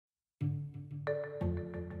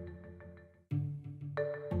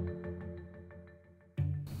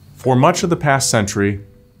For much of the past century,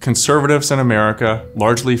 conservatives in America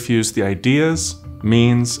largely fused the ideas,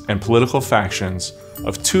 means, and political factions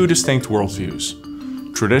of two distinct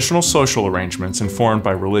worldviews: traditional social arrangements informed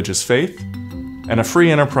by religious faith, and a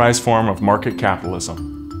free enterprise form of market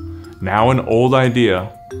capitalism. Now an old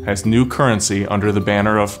idea has new currency under the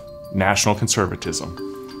banner of national conservatism.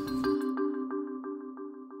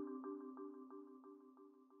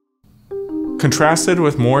 Contrasted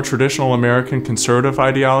with more traditional American conservative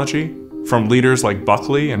ideology, from leaders like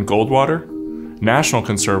Buckley and Goldwater, national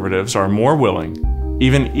conservatives are more willing,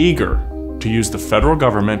 even eager, to use the federal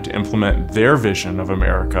government to implement their vision of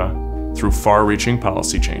America through far-reaching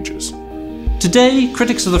policy changes. Today,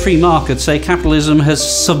 critics of the free market say capitalism has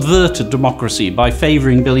subverted democracy by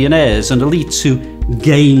favouring billionaires and elites who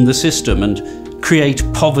game the system and create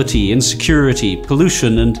poverty, insecurity,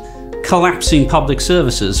 pollution, and collapsing public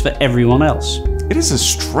services for everyone else. It is a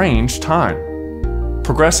strange time.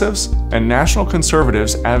 Progressives and national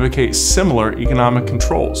conservatives advocate similar economic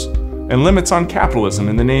controls and limits on capitalism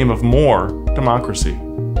in the name of more democracy.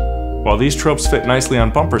 While these tropes fit nicely on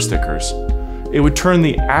bumper stickers, it would turn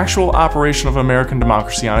the actual operation of American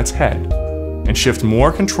democracy on its head and shift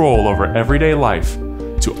more control over everyday life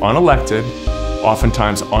to unelected,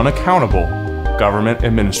 oftentimes unaccountable, government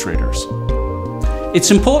administrators. It's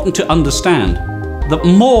important to understand that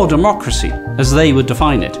more democracy, as they would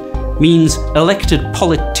define it, means elected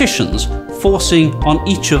politicians forcing on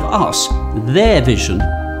each of us their vision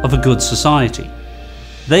of a good society.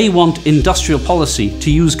 They want industrial policy to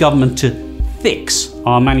use government to fix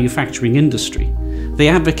our manufacturing industry. They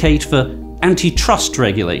advocate for antitrust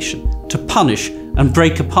regulation to punish and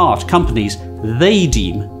break apart companies they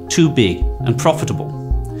deem too big and profitable.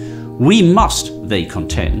 We must, they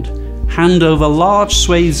contend, hand over large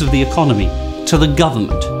swathes of the economy to the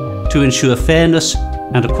government to ensure fairness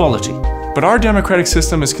and equality. But our democratic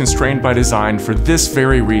system is constrained by design for this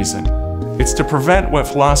very reason. It's to prevent what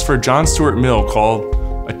philosopher John Stuart Mill called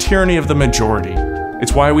a tyranny of the majority.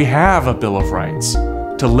 It's why we have a Bill of Rights,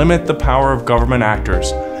 to limit the power of government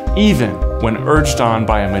actors, even when urged on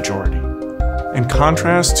by a majority. In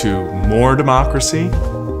contrast to more democracy,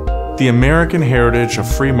 the American heritage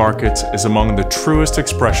of free markets is among the truest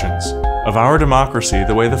expressions of our democracy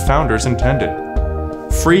the way the founders intended.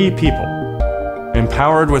 Free people,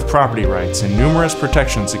 empowered with property rights and numerous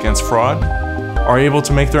protections against fraud, are able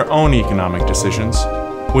to make their own economic decisions,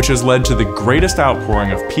 which has led to the greatest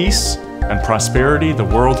outpouring of peace and prosperity the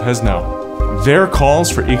world has known. Their calls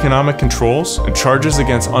for economic controls and charges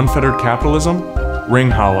against unfettered capitalism ring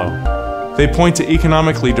hollow. They point to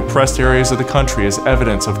economically depressed areas of the country as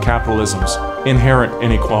evidence of capitalism's inherent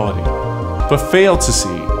inequality, but fail to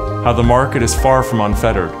see how the market is far from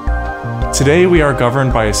unfettered. Today we are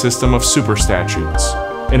governed by a system of super statutes,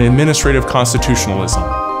 an administrative constitutionalism.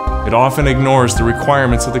 It often ignores the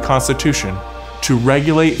requirements of the Constitution to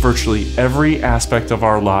regulate virtually every aspect of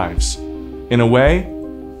our lives. In a way,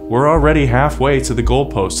 we're already halfway to the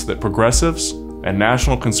goalposts that progressives and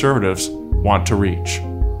national conservatives want to reach.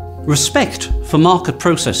 Respect for market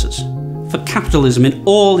processes, for capitalism in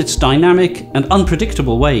all its dynamic and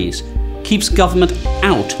unpredictable ways, keeps government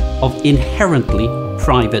out of inherently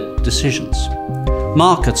private decisions.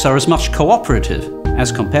 Markets are as much cooperative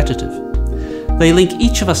as competitive. They link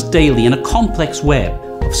each of us daily in a complex web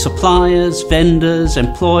of suppliers, vendors,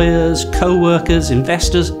 employers, co-workers,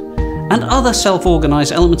 investors, and other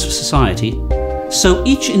self-organized elements of society, so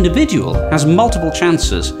each individual has multiple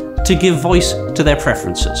chances to give voice to their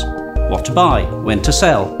preferences: what to buy, when to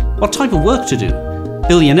sell, what type of work to do.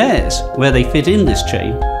 Billionaires, where they fit in this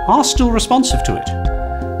chain, are still responsive to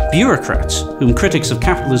it. Bureaucrats, whom critics of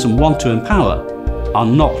capitalism want to empower, are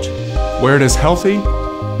not. Where it is healthy,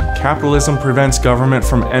 capitalism prevents government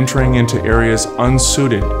from entering into areas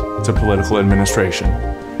unsuited to political administration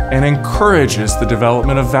and encourages the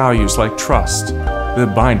development of values like trust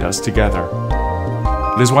that bind us together.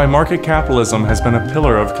 It is why market capitalism has been a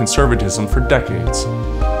pillar of conservatism for decades.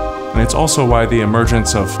 And it's also why the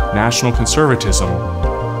emergence of national conservatism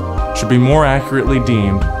should be more accurately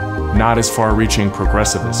deemed not as far-reaching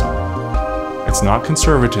progressivism. It's not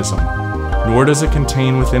conservatism, nor does it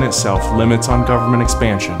contain within itself limits on government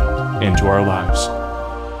expansion into our lives.